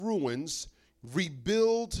ruins,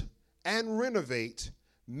 rebuild and renovate,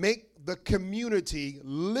 make the community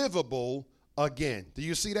livable again. Do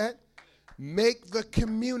you see that? Make the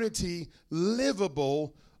community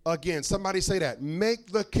livable again. Somebody say that.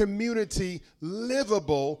 Make the community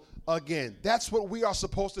livable again. That's what we are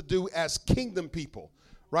supposed to do as kingdom people,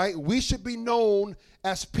 right? We should be known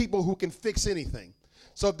as people who can fix anything.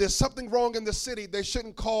 So if there's something wrong in the city, they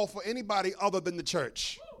shouldn't call for anybody other than the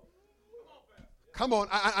church. Come on,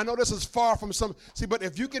 I know this is far from some, but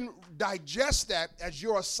if you can digest that as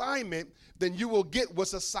your assignment, then you will get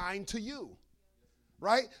what's assigned to you,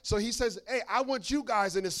 right? So he says, hey, I want you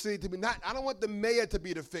guys in the city to be I don't want the mayor to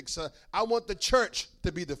be the fixer. I want the church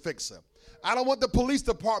to be the fixer. I don't want the police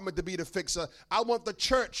department to be the fixer. I want the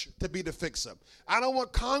church to be the fixer. I don't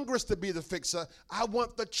want Congress to be the fixer. I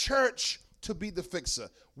want the church to be the fixer.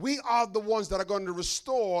 We are the ones that are going to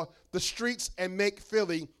restore the streets and make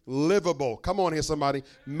Philly livable. Come on here, somebody.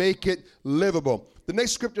 Make it livable. The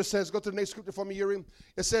next scripture says, go to the next scripture for me, Yuri.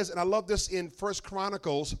 It says, and I love this in 1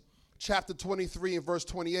 Chronicles chapter 23 and verse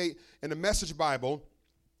 28 in the Message Bible.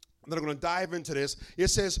 And then I'm going to dive into this. It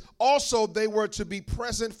says, also they were to be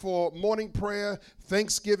present for morning prayer,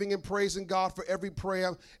 thanksgiving and praising God for every prayer,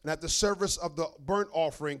 and at the service of the burnt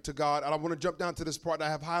offering to God. And I want to jump down to this part that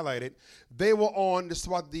I have highlighted. They were on, this is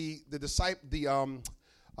about the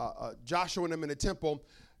Joshua and them in the temple.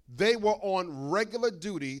 They were on regular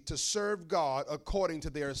duty to serve God according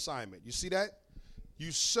to their assignment. You see that?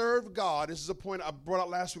 You serve God. This is a point I brought out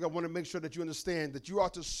last week. I want to make sure that you understand that you are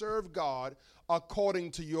to serve God according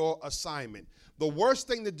to your assignment. The worst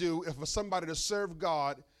thing to do is for somebody to serve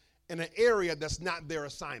God in an area that's not their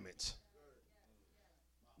assignment.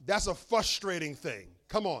 That's a frustrating thing.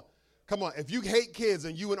 Come on. If you hate kids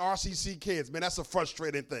and you and RCC kids, man, that's a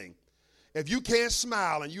frustrating thing. If you can't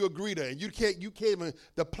smile and you agree to it, and you can't even,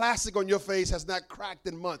 the plastic on your face has not cracked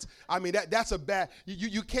in months. I mean, that's a bad,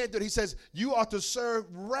 you can't do it. He says you are to serve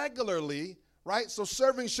regularly, right? So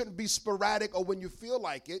serving shouldn't be sporadic or when you feel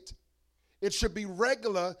like it. It should be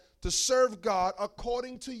regular to serve God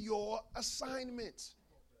according to your assignment.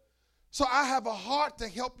 So I have a heart to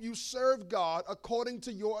help you serve God according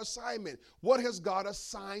to your assignment. What has God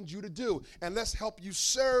assigned you to do? And let's help you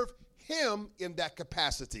serve him in that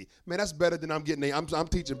capacity. Man, that's better than I'm getting I'm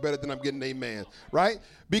teaching better than I'm getting amen, right?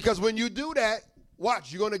 Because when you do that,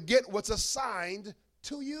 watch, you're going to get what's assigned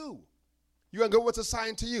to you. You're going to get what's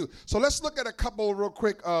assigned to you. So let's look at a couple real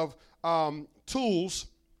quick of tools,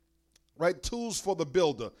 right? Tools for the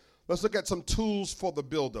builder. Let's look at some tools for the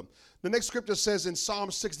builder. The next scripture says in Psalm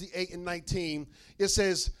 68 and 19, it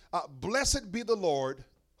says, blessed be the Lord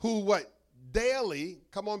who what? Daily,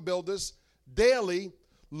 come on builders, daily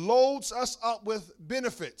loads us up with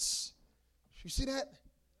benefits. You see that?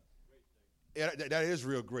 Yeah, that is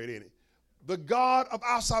real great, ain't it? The God of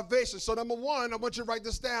our salvation. So number one, I want you to write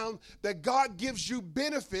this down, that God gives you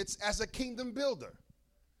benefits as a kingdom builder.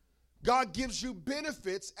 God gives you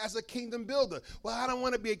benefits as a kingdom builder. Well, I don't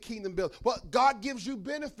want to be a kingdom builder. Well, God gives you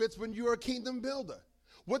benefits when you're a kingdom builder.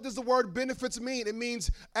 What does the word benefits mean? It means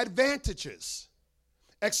advantages.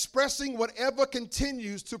 Expressing whatever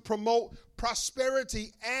continues to promote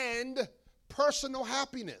prosperity and personal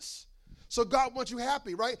happiness. So God wants you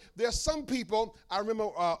happy, right? There's some people, I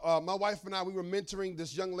remember my wife and I, we were mentoring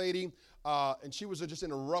this young lady, and she was just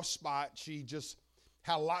in a rough spot. She just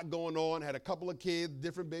had a lot going on, had a couple of kids,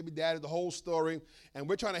 different baby daddies, the whole story. And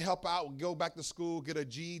we're trying to help out, go back to school, get a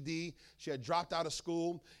GED. She had dropped out of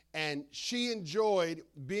school, and she enjoyed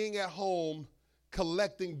being at home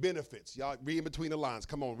collecting benefits. Y'all read in between the lines.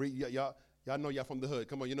 Come on, read. Y'all know y'all from the hood.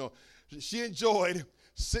 Come on, you know. She enjoyed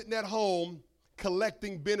sitting at home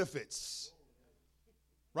collecting benefits.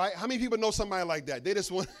 Right? How many people know somebody like that? They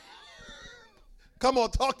just want, come on,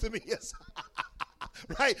 talk to me. Yes.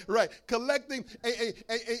 Right. Collecting. And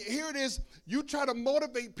here it is. You try to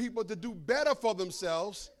motivate people to do better for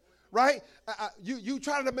themselves. Right? You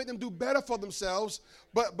try to make them do better for themselves,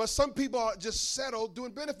 but some people are just settled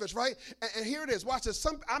doing benefits, right? And here it is. Watch this.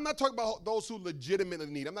 I'm not talking about those who legitimately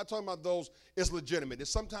need. I'm not talking about those it's legitimate.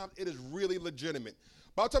 Sometimes it is really legitimate.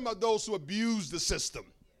 But I'm talking about those who abuse the system,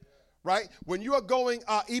 right? When you are going,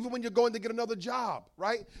 even when you're going to get another job,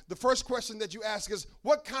 right? The first question that you ask is,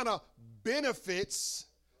 what kind of benefits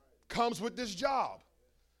comes with this job?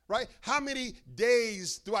 Right? How many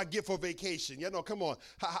days do I get for vacation? You know, come on.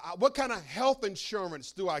 What kind of health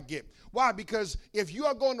insurance do I get? Why? Because if you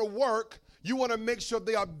are going to work, you want to make sure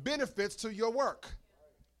there are benefits to your work.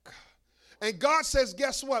 And God says,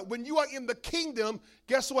 guess what? When you are in the kingdom,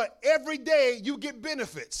 guess what? Every day you get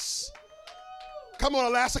benefits. Come on,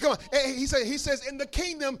 Alaska, come on. He says, in the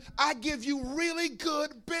kingdom, I give you really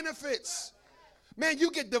good benefits. Man,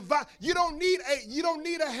 you get divine. You don't need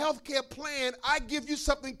a healthcare plan. I give you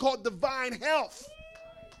something called divine health.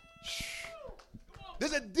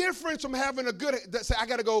 There's a difference from having a good, say, I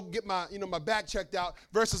got to go get my back checked out,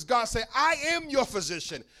 versus God say, I am your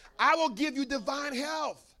physician. I will give you divine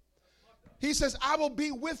health. He says, I will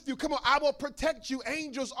be with you. Come on, I will protect you.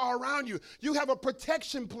 Angels are around you. You have a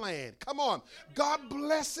protection plan. Come on. God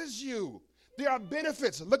blesses you. There are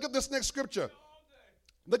benefits. Look at this next scripture.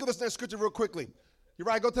 Look at this next scripture real quickly. You're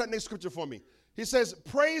right. Go to that next scripture for me. He says,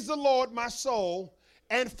 praise the Lord, my soul,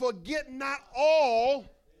 and forget not all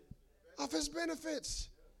of his benefits.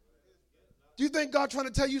 Do you think God trying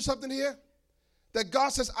to tell you something here? That God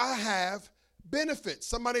says, I have benefits.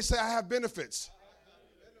 Somebody say, I have benefits.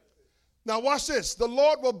 Now watch this. The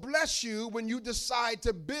Lord will bless you when you decide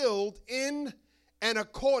to build in and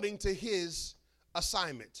according to his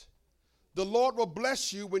assignment. The Lord will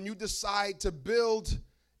bless you when you decide to build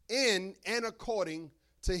in and according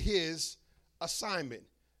to his assignment.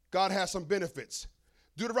 God has some benefits.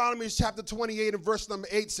 Deuteronomy chapter 28 and verse number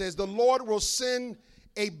 8 says, the Lord will send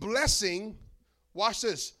a blessing, watch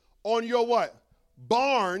this, on your what?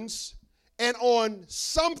 Barns and on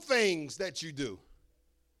some things that you do.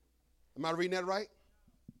 Am I reading that right?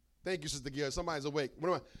 Thank you, Sister Gail. Somebody's awake.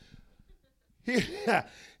 What am I?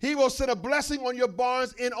 He will send a blessing on your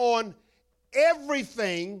barns and on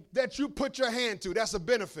everything that you put your hand to. That's a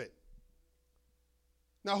benefit.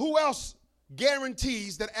 Now, who else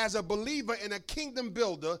guarantees that as a believer and a kingdom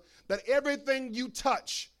builder, that everything you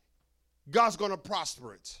touch, God's going to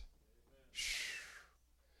prosper it?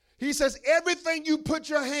 He says, everything you put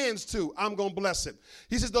your hands to, I'm going to bless it.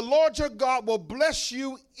 He says, the Lord your God will bless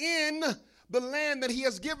you in the land that he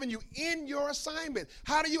has given you, in your assignment.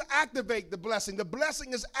 How do you activate the blessing? The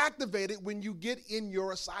blessing is activated when you get in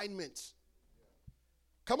your assignments.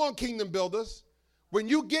 Come on, kingdom builders. When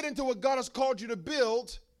you get into what God has called you to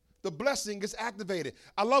build, the blessing is activated.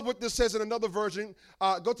 I love what this says in another version.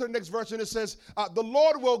 Go to the next version. It says, the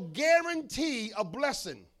Lord will guarantee a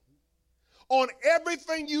blessing on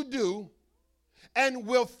everything you do and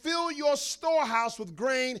will fill your storehouse with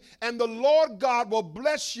grain, and the Lord God will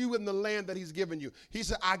bless you in the land that he's given you. He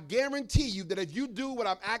said, I guarantee you that if you do what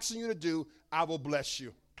I'm asking you to do, I will bless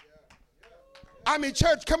you. I mean,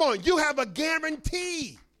 church, come on. You have a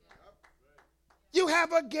guarantee. You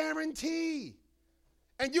have a guarantee.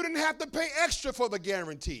 And you didn't have to pay extra for the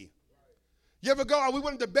guarantee. You ever go, we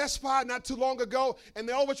went to Best Buy not too long ago, and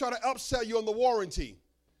they always try to upsell you on the warranty.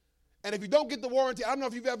 And if you don't get the warranty, I don't know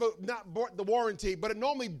if you've ever not bought the warranty, but it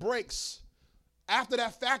normally breaks after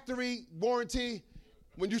that factory warranty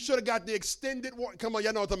when you should have got the extended warranty. Come on,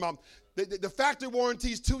 y'all know what I'm talking about. The factory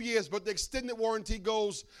warranty is 2 years, but the extended warranty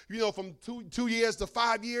goes, from 2 years to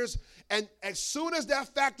 5 years. And as soon as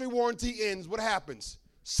that factory warranty ends, what happens?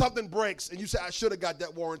 Something breaks, and you say, I should have got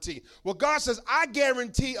that warranty. Well, God says, I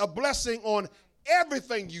guarantee a blessing on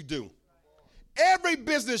everything you do. Every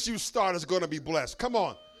business you start is going to be blessed. Come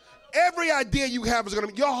on. Every idea you have is going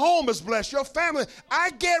to be, your home is blessed, your family.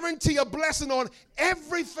 I guarantee a blessing on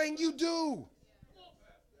everything you do.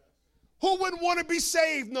 Who wouldn't want to be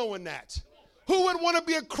saved knowing that? Who would want to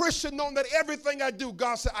be a Christian knowing that everything I do,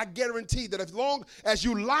 God said, I guarantee that as long as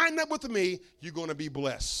you line up with me, you're going to be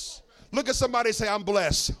blessed. Look at somebody and say, I'm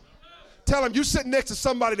blessed. Tell them, you sit next to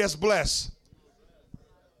somebody that's blessed.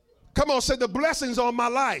 Come on, say, the blessings on my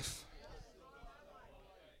life.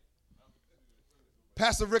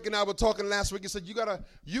 Pastor Rick and I were talking last week. He said,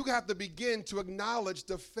 you have to begin to acknowledge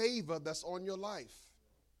the favor that's on your life.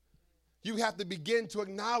 You have to begin to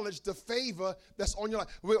acknowledge the favor that's on your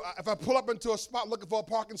life. If I pull up into a spot looking for a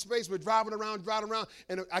parking space, we're driving around,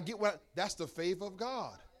 and I get that's the favor of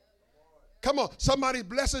God. Come on, somebody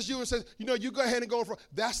blesses you and says, you go ahead and go for.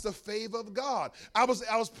 That's the favor of God. I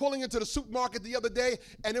was pulling into the supermarket the other day,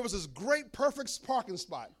 and there was this great, perfect parking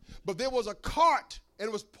spot. But there was a cart, and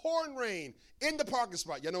it was pouring rain in the parking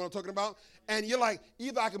spot. You know what I'm talking about? And you're like,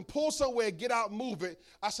 either I can pull somewhere, get out, move it.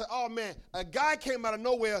 I said, oh, man, a guy came out of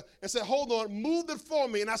nowhere and said, hold on, moved it for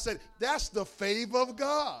me. And I said, that's the favor of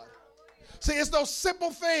God. See, it's those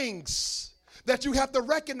simple things that you have to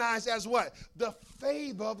recognize as what? The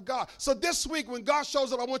favor of God. So this week when God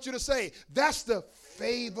shows up, I want you to say, that's the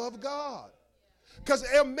favor of God. Because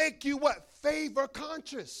it'll make you what? Favor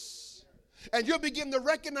conscious. And you'll begin to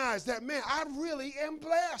recognize that, man, I really am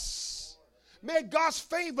blessed. Man, God's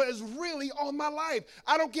favor is really on my life.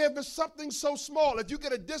 I don't care if it's something so small. If you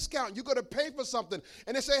get a discount, you got to pay for something.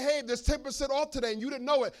 And they say, hey, there's 10% off today, and you didn't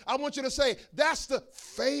know it. I want you to say, that's the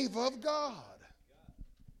favor of God.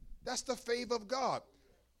 That's the favor of God.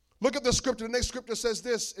 Look at the scripture. The next scripture says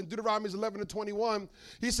this in Deuteronomy 11:21.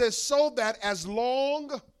 He says, so that as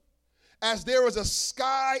long as there is a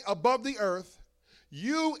sky above the earth,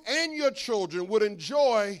 you and your children would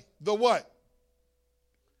enjoy the what?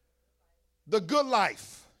 The good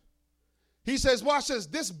life. He says, watch this.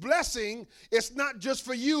 This blessing is not just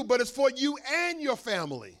for you, but it's for you and your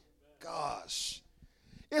family. Gosh.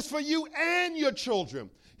 It's for you and your children.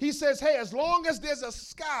 He says, hey, as long as there's a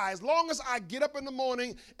sky, as long as I get up in the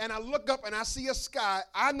morning and I look up and I see a sky,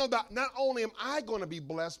 I know that not only am I going to be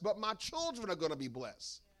blessed, but my children are going to be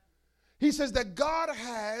blessed. He says that God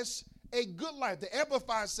has a good life. The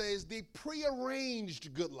Amplified says the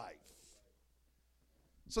prearranged good life.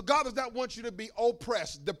 So God does not want you to be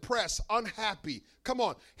oppressed, depressed, unhappy. Come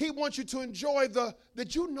on. He wants you to enjoy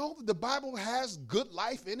did you know that the Bible has good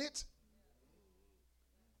life in it?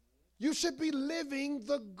 You should be living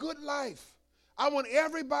the good life. I want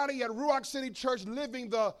everybody at Ruach City Church living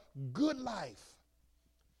the good life.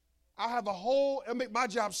 It'll make my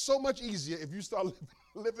job so much easier if you start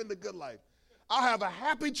living the good life. I'll have a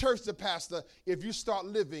happy church to pastor if you start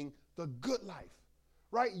living the good life.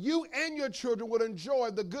 Right? You and your children would enjoy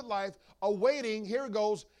the good life awaiting, here it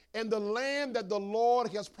goes, in the land that the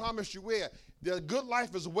Lord has promised you where. The good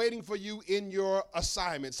life is waiting for you in your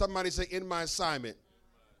assignment. Somebody say, in my assignment.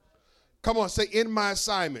 Come on, say, in my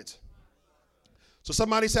assignment. So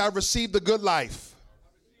somebody say, I received the good life.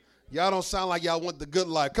 Y'all don't sound like y'all want the good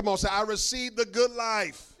life. Come on, say, I received the good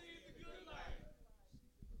life.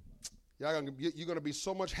 You're going to be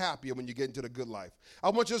so much happier when you get into the good life. I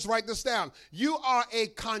want you to just write this down. You are a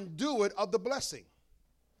conduit of the blessing.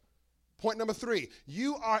 Point number 3,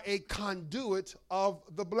 you are a conduit of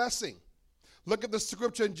the blessing. Look at the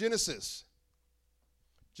scripture in Genesis.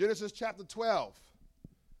 Genesis chapter 12.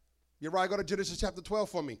 You're right, go to Genesis chapter 12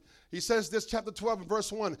 for me. He says this, chapter 12 and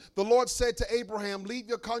verse 1. The Lord said to Abraham, leave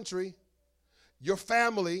your country, your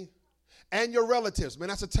family, and your relatives. Man,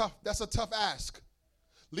 that's a tough ask.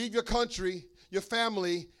 Leave your country, your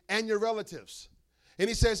family, and your relatives. And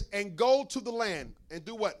he says, and go to the land. And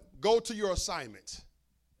do what? Go to your assignment.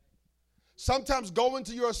 Sometimes going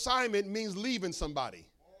to your assignment means leaving somebody.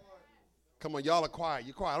 Come on, y'all are quiet.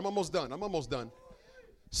 You're quiet. I'm almost done.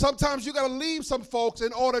 Sometimes you got to leave some folks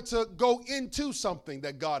in order to go into something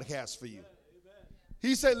that God has for you.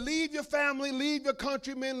 He said, leave your family, leave your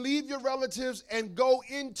countrymen, leave your relatives, and go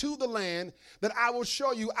into the land that I will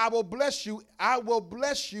show you. I will bless you. I will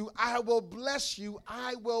bless you. I will bless you.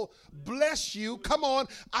 I will bless you. Come on.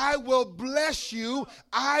 I will bless you.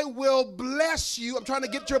 I will bless you. I'm trying to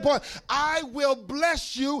get to a point. I will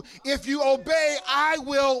bless you. If you obey, I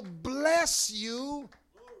will bless you.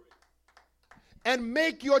 And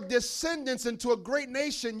make your descendants into a great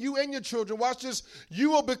nation, you and your children. Watch this. You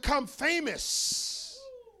will become famous.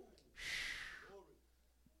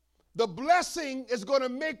 The blessing is going to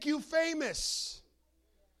make you famous.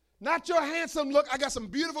 Not your handsome look. I got some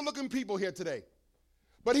beautiful looking people here today.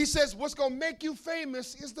 But he says what's going to make you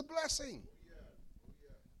famous is the blessing.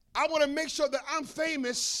 I want to make sure that I'm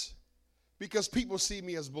famous because people see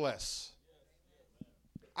me as blessed.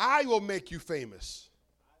 I will make you famous.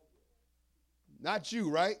 Not you,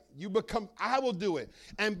 right? I will do it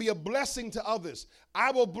and be a blessing to others.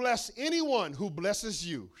 I will bless anyone who blesses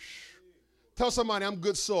you. Tell somebody I'm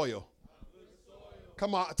good soil.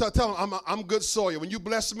 Come on, tell them I'm good soil. When you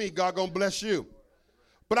bless me, God gonna bless you.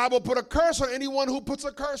 But I will put a curse on anyone who puts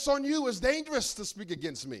a curse on you. It's dangerous to speak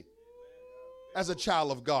against me as a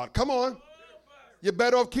child of God. Come on. You're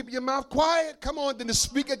better off keeping your mouth quiet. Come on, than to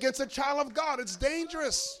speak against a child of God. It's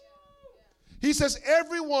dangerous. He says,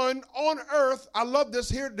 everyone on earth, I love this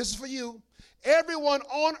here, this is for you. Everyone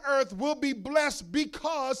on earth will be blessed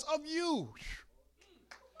because of you.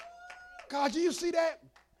 God, do you see that?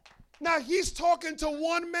 Now he's talking to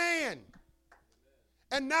one man.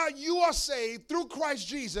 And now you are saved through Christ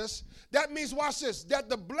Jesus. That means, watch this, that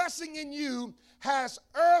the blessing in you has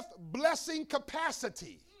earth blessing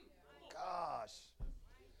capacity. Gosh.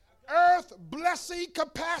 Earth blessing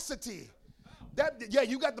capacity.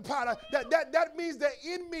 You got the power. That means that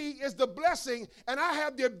in me is the blessing, and I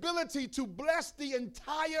have the ability to bless the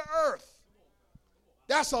entire earth.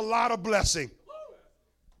 That's a lot of blessing.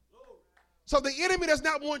 So the enemy does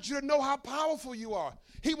not want you to know how powerful you are.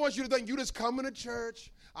 He wants you to think you just coming to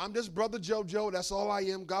church. I'm just Brother JoJo. That's all I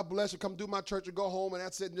am. God bless you. Come do my church and go home, and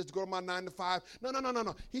that's it. And just go to my 9 to 5.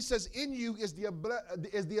 No. He says in you is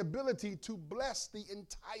the ability to bless the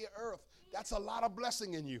entire earth. That's a lot of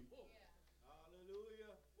blessing in you.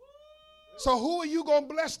 So who are you going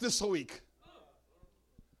to bless this week?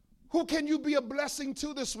 Who can you be a blessing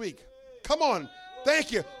to this week? Come on.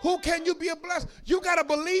 Thank you. Who can you be a blessing? You got to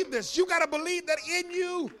believe this. You got to believe that in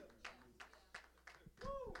you.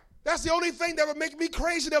 That's the only thing that would make me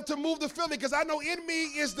crazy enough to move to Philly, because I know in me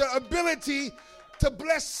is the ability to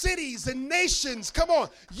bless cities and nations. Come on.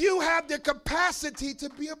 You have the capacity to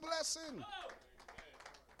be a blessing.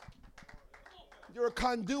 You're a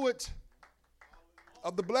conduit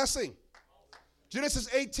of the blessing.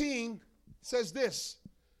 Genesis 18 says this.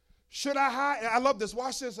 Should I hide? I love this.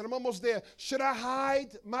 Watch this, and I'm almost there. Should I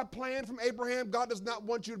hide my plan from Abraham? God does not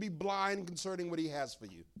want you to be blind concerning what he has for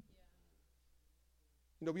you.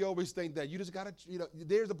 You know, we always think that you just got to,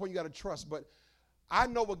 there's the point you got to trust. But I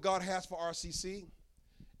know what God has for RCC,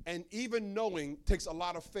 and even knowing takes a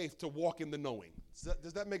lot of faith to walk in the knowing.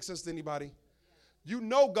 Does that make sense to anybody? You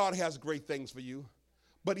know God has great things for you,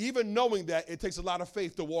 but even knowing that, it takes a lot of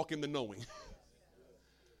faith to walk in the knowing.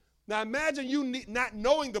 Now imagine you not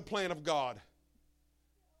knowing the plan of God.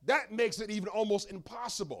 That makes it even almost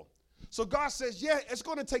impossible. So God says, yeah, it's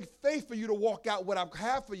going to take faith for you to walk out what I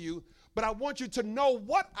have for you, but I want you to know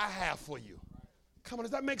what I have for you. Come on,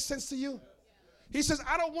 does that make sense to you? He says,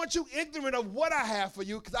 I don't want you ignorant of what I have for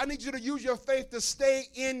you, because I need you to use your faith to stay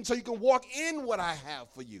in so you can walk in what I have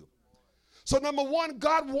for you. So number one,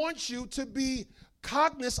 God wants you to be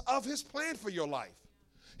cognizant of his plan for your life.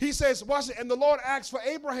 He says, watch it, and the Lord asks, for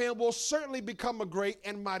Abraham will certainly become a great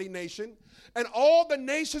and mighty nation, and all the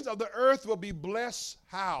nations of the earth will be blessed.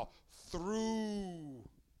 How? Through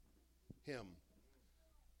him.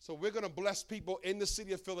 So we're going to bless people in the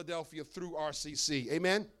city of Philadelphia through RCC.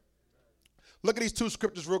 Amen? Look at these two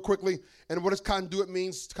scriptures real quickly. And what does conduit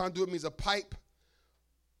means? Conduit means a pipe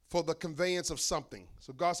for the conveyance of something.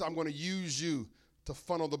 So God said, I'm going to use you to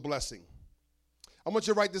funnel the blessing. I want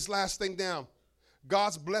you to write this last thing down.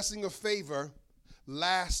 God's blessing of favor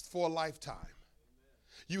lasts for a lifetime.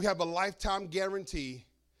 You have a lifetime guarantee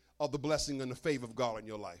of the blessing and the favor of God in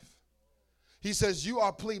your life. He says, you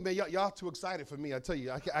are pleased. Man, y'all too excited for me. I tell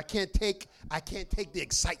you, I can't take the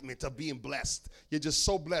excitement of being blessed. You're just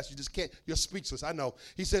so blessed. You just can't. You're speechless. I know.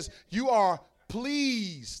 He says, you are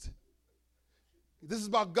pleased. This is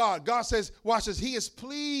about God. God says, watch this. He is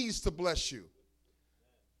pleased to bless you.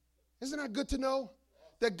 Isn't that good to know?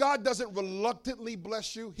 That God doesn't reluctantly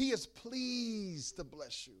bless you. He is pleased to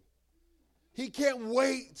bless you. He can't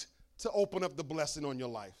wait to open up the blessing on your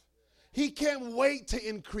life. He can't wait to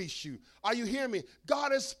increase you. Are you hearing me?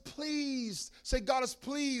 God is pleased. Say, God is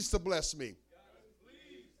pleased to bless me.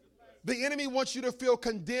 The enemy wants you to feel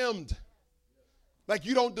condemned, like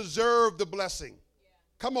you don't deserve the blessing.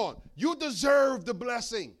 Come on. You deserve the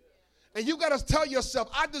blessing. And you got to tell yourself,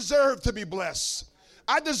 I deserve to be blessed.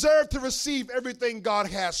 I deserve to receive everything God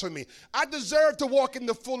has for me. I deserve to walk in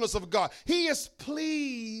the fullness of God. He is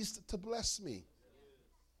pleased to bless me.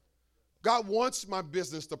 God wants my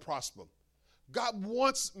business to prosper. God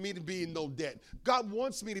wants me to be in no debt. God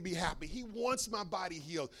wants me to be happy. He wants my body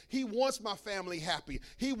healed. He wants my family happy.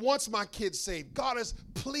 He wants my kids saved. God is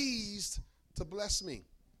pleased to bless me.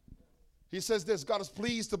 He says this, God is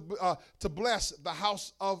pleased to bless the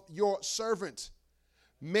house of your servant.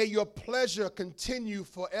 May your pleasure continue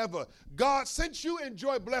forever. God, since you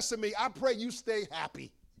enjoy blessing me, I pray you stay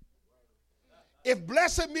happy. If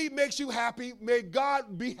blessing me makes you happy, may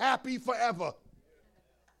God be happy forever.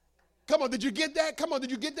 Come on, did you get that? Come on, did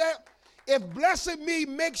you get that? If blessing me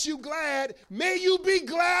makes you glad, may you be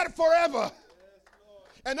glad forever.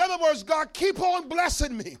 In other words, God, keep on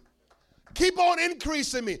blessing me. Keep on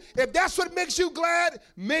increasing me. If that's what makes you glad,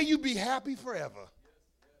 may you be happy forever.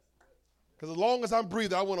 Because as long as I'm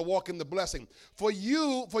breathing, I want to walk in the blessing. For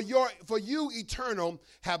you, eternal,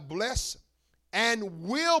 have blessed and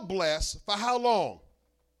will bless for how long?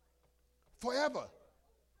 Forever.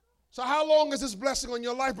 So how long is this blessing on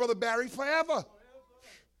your life, Brother Barry? Forever.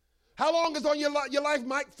 How long is on your life,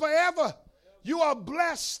 Mike? Forever. You are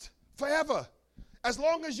blessed forever. As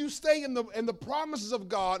long as you stay in the promises of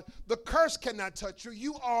God, the curse cannot touch you.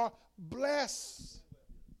 You are blessed.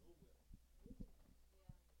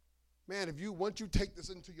 Man, once you take this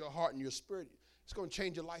into your heart and your spirit, it's going to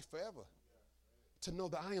change your life forever. To know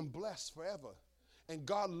that I am blessed forever. And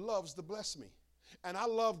God loves to bless me. And I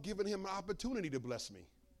love giving him an opportunity to bless me.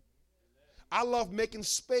 I love making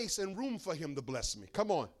space and room for him to bless me.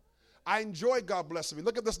 Come on. I enjoy God blessing me.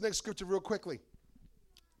 Look at this next scripture real quickly.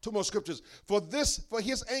 Two more scriptures. For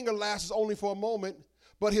his anger lasts only for a moment,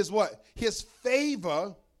 but his what? His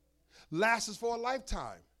favor lasts for a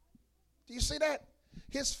lifetime. Do you see that?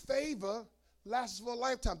 His favor lasts for a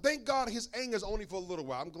lifetime. Thank God his anger is only for a little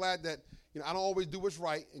while. I'm glad that I don't always do what's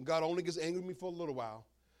right, and God only gets angry with me for a little while.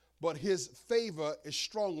 But his favor is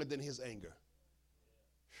stronger than his anger.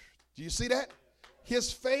 Do you see that?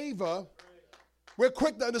 His favor, we're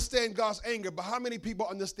quick to understand God's anger, but how many people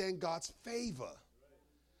understand God's favor?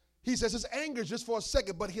 He says his anger is just for a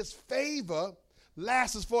second, but his favor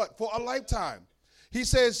lasts for a lifetime. He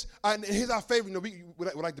says, and here's our favorite, we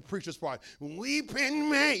like to preach this part. Weeping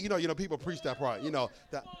may, people preach that part,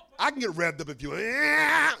 that I can get revved up if you,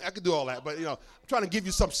 I can do all that, but, I'm trying to give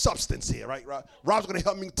you some substance here, right? Rob's going to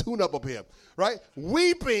help me tune up here, right?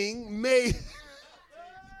 Weeping may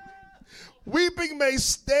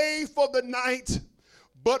stay for the night,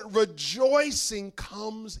 but rejoicing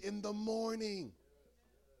comes in the morning,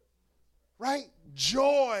 right?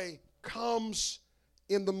 Joy comes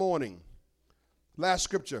in the morning. Last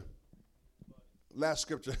scripture.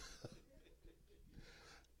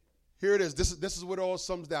 Here it is. This is what it all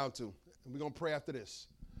sums down to. And we're going to pray after this.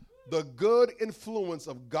 The good influence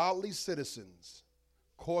of godly citizens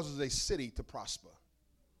causes a city to prosper.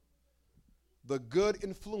 The good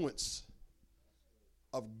influence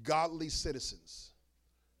of godly citizens.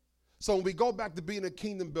 So when we go back to being a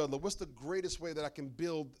kingdom builder, what's the greatest way that I can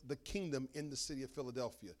build the kingdom in the city of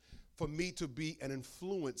Philadelphia? For me to be an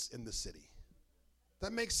influence in the city.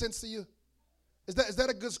 That makes sense to you? Is that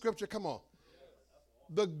a good scripture? Come on.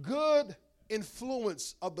 The good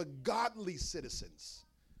influence of the godly citizens.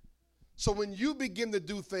 So when you begin to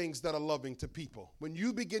do things that are loving to people, when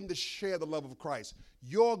you begin to share the love of Christ,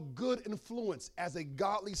 your good influence as a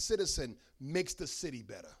godly citizen makes the city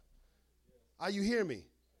better. Are you hearing me?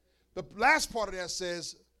 The last part of that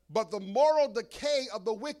says, but the moral decay of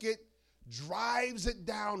the wicked drives it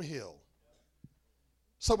downhill.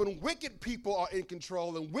 So when wicked people are in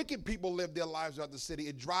control and wicked people live their lives throughout the city,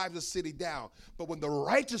 it drives the city down. But when the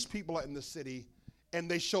righteous people are in the city and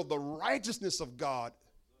they show the righteousness of God,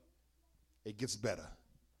 it gets better.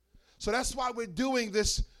 So that's why we're doing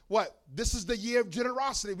this. This is the year of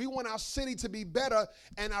generosity. We want our city to be better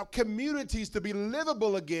and our communities to be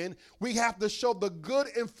livable again. We have to show the good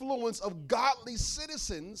influence of godly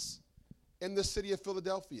citizens in the city of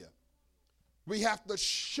Philadelphia. We have to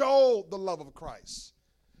show the love of Christ.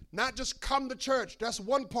 Not just come to church. That's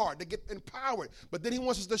one part, to get empowered. But then he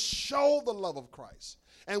wants us to show the love of Christ.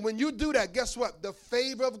 And when you do that, guess what? The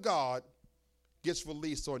favor of God gets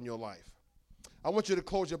released on your life. I want you to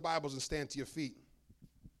close your Bibles and stand to your feet.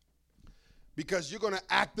 Because you're going to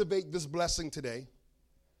activate this blessing today.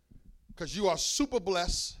 Because you are super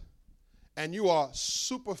blessed and you are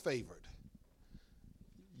super favored.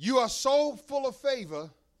 You are so full of favor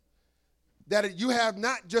that you have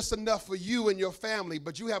not just enough for you and your family,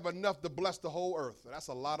 but you have enough to bless the whole earth. That's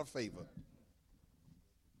a lot of favor.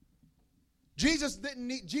 Jesus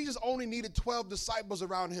only needed 12 disciples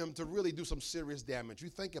around him to really do some serious damage. You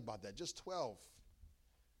think about that, just 12.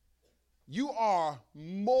 You are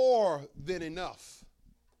more than enough.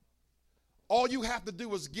 All you have to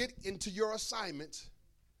do is get into your assignment,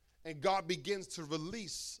 and God begins to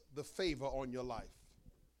release the favor on your life.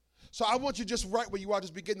 So I want you just right where you are,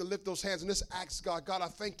 just begin to lift those hands and just ask God, God, I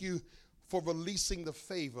thank you for releasing the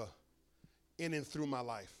favor in and through my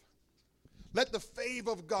life. Let the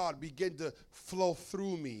favor of God begin to flow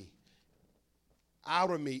through me,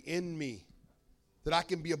 out of me, in me, that I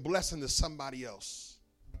can be a blessing to somebody else.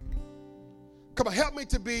 Come on, help me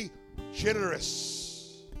to be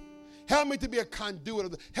generous. Help me to be a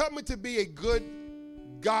conduit. Help me to be a good,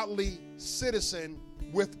 godly citizen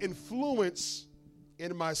with influence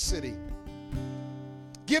in my city.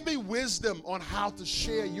 Give me wisdom on how to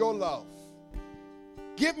share your love.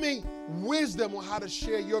 Give me wisdom on how to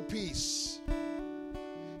share your peace.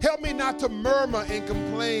 Help me not to murmur and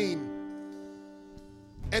complain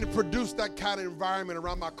and produce that kind of environment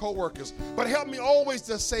around my coworkers, but help me always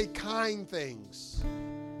to say kind things.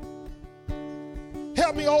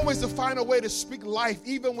 Help me always to find a way to speak life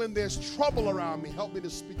even when there's trouble around me. Help me to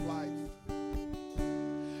speak life.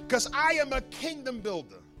 Because I am a kingdom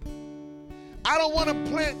builder. I don't want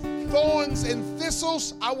to plant thorns and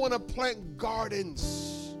thistles. I want to plant gardens.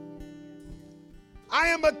 I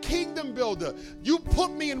am a kingdom builder. You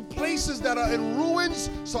put me in places that are in ruins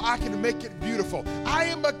so I can make it beautiful. I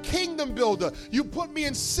am a kingdom builder. You put me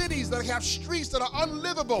in cities that have streets that are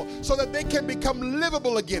unlivable so that they can become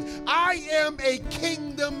livable again. I am a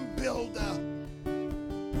kingdom builder.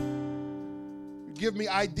 Give me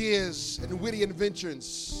ideas and witty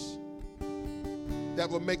inventions that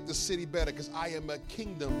will make the city better, because I am a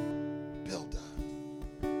kingdom builder.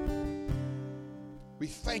 We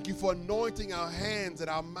thank you for anointing our hands and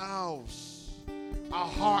our mouths, our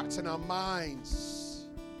hearts and our minds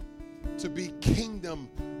to be kingdom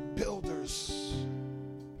builders.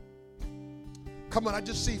 Come on, I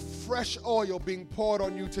just see fresh oil being poured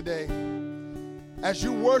on you today. As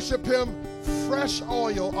you worship him, fresh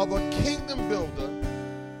oil of a kingdom builder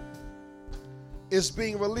is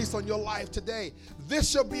being released on your life today. This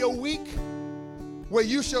shall be a week where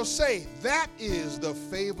you shall say, that is the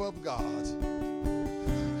favor of God.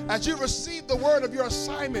 As you receive the word of your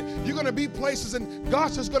assignment, you're going to be places and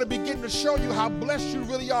God's just going to begin to show you how blessed you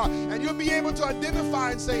really are. And you'll be able to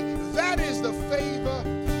identify and say, that is the favor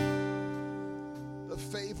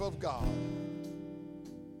of God.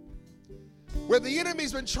 Where the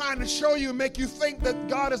enemy's been trying to show you and make you think that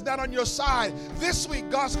God is not on your side, this week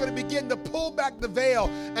God's going to begin to pull back the veil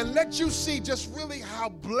and let you see just really how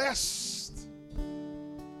blessed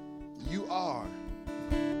you are.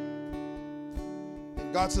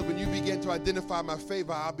 And God said, when you begin to identify my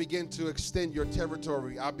favor, I'll begin to extend your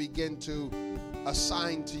territory. I'll begin to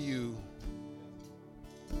assign to you.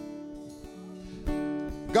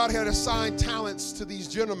 God had assigned talents to these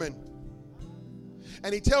gentlemen.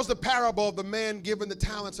 And he tells the parable of the man giving the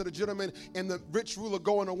talents to the gentleman and the rich ruler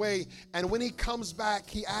going away. And when he comes back,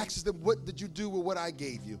 he asks them, what did you do with what I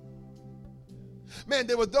gave you? Man,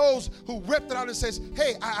 there were those who ripped it out and says,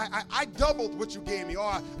 hey, I doubled what you gave me,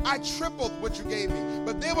 or I tripled what you gave me.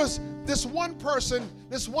 But there was this one person,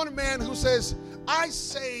 this one man who says, I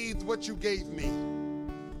saved what you gave me.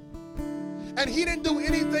 And he didn't do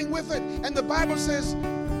anything with it. And the Bible says,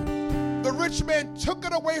 the rich man took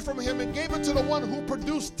it away from him and gave it to the one who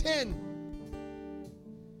produced 10,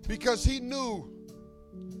 because he knew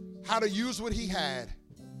how to use what he had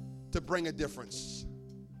to bring a difference.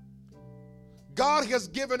 God has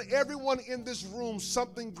given everyone in this room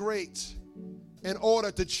something great in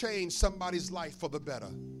order to change somebody's life for the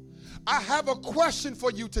better. I have a question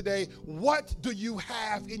for you today. What do you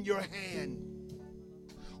have in your hand?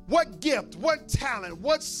 What gift, what talent,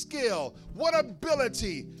 what skill, what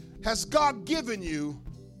ability has God given you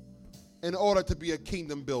in order to be a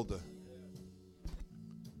kingdom builder?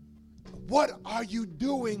 What are you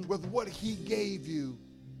doing with what he gave you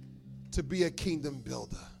to be a kingdom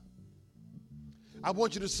builder? I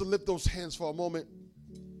want you to lift those hands for a moment.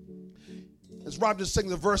 As Rob just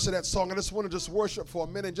sings the verse of that song, I just want to just worship for a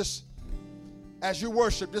minute. Just as you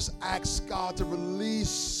worship, just ask God to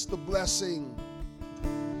release the blessing.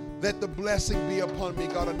 Let the blessing be upon me.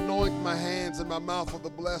 God, anoint my hands and my mouth with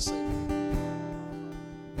the blessing.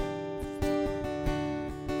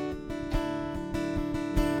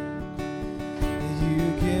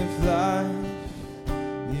 You give life.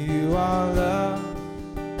 You are love.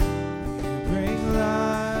 You bring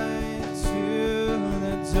light to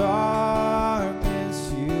the darkness.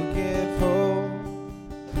 You give hope.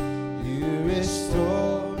 You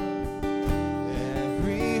restore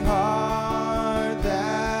every heart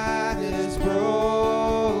that is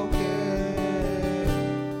broken.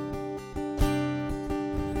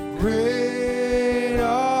 Great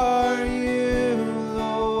are you,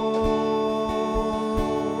 Lord.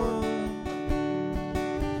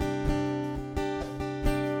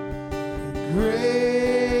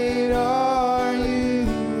 Great are you,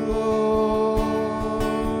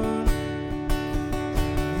 Lord.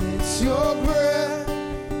 It's your breath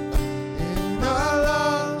in our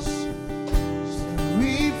lungs, so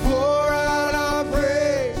we pour out our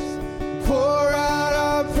praise, pour out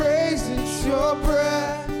our praise. It's your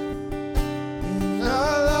breath in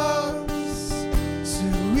our lungs, so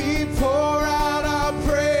we pour out our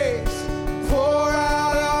praise, pour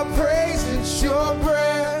out our praise. It's your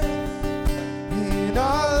breath in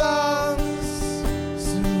our lungs,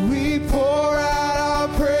 so we pour out our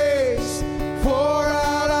praise, pour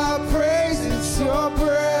out our praise. It's your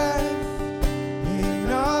breath in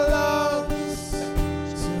our lungs,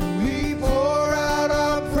 so we pour out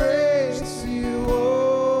our praise to you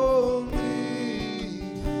only.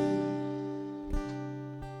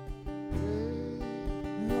 Great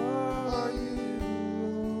are you,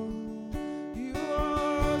 Lord. You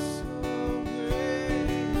are so great.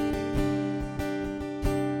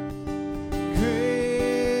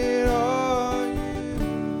 Great are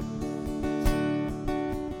you.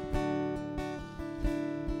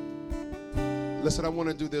 Listen, I want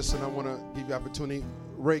to do this, and I want to give you opportunity.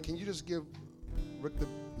 Ray, can you just give Rick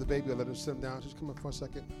the baby, let him sit him down? Just come up for a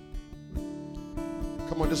second.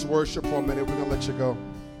 Come on, just worship for a minute. We're going to let you go.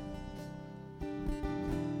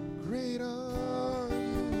 Great are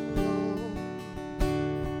you, Lord.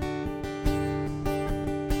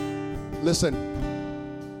 Listen,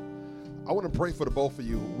 I want to pray for the both of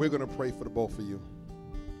you. We're going to pray for the both of you.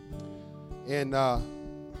 And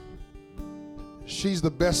she's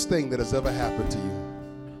the best thing that has ever happened to you.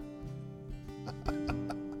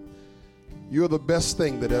 You're the best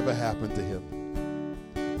thing that ever happened to him.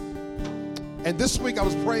 And this week I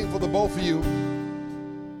was praying for the both of you.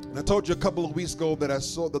 And I told you a couple of weeks ago that I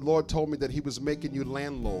saw the Lord told me that he was making you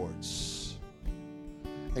landlords.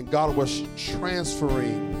 And God was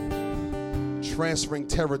transferring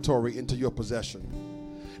territory into your possession.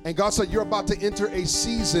 And God said, you're about to enter a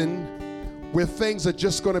season where things are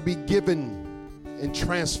just going to be given and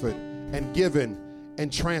transferred and given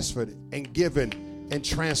and transferred and given and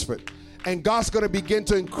transferred. And God's going to begin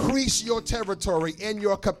to increase your territory and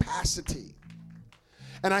your capacity.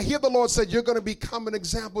 And I hear the Lord say, you're going to become an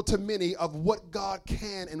example to many of what God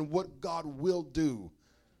can and what God will do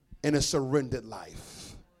in a surrendered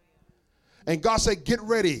life. And God said, get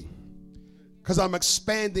ready, because I'm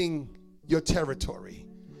expanding your territory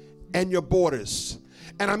and your borders.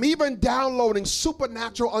 And I'm even downloading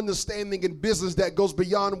supernatural understanding in business that goes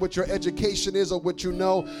beyond what your education is or what you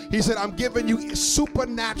know. He said, I'm giving you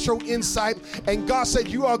supernatural insight. And God said,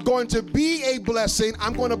 you are going to be a blessing.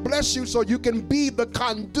 I'm going to bless you so you can be the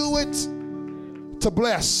conduit to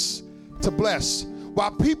bless, to bless.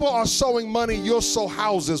 While people are sowing money, you'll sow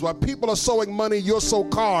houses. While people are sowing money, you'll sow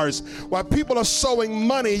cars. While people are sowing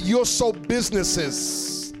money, you'll sow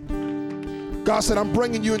businesses. God said, I'm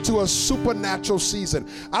bringing you into a supernatural season.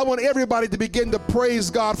 I want everybody to begin to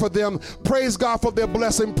praise God for them, praise God for their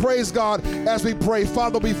blessing, praise God as we pray.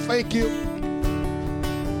 Father, we thank you.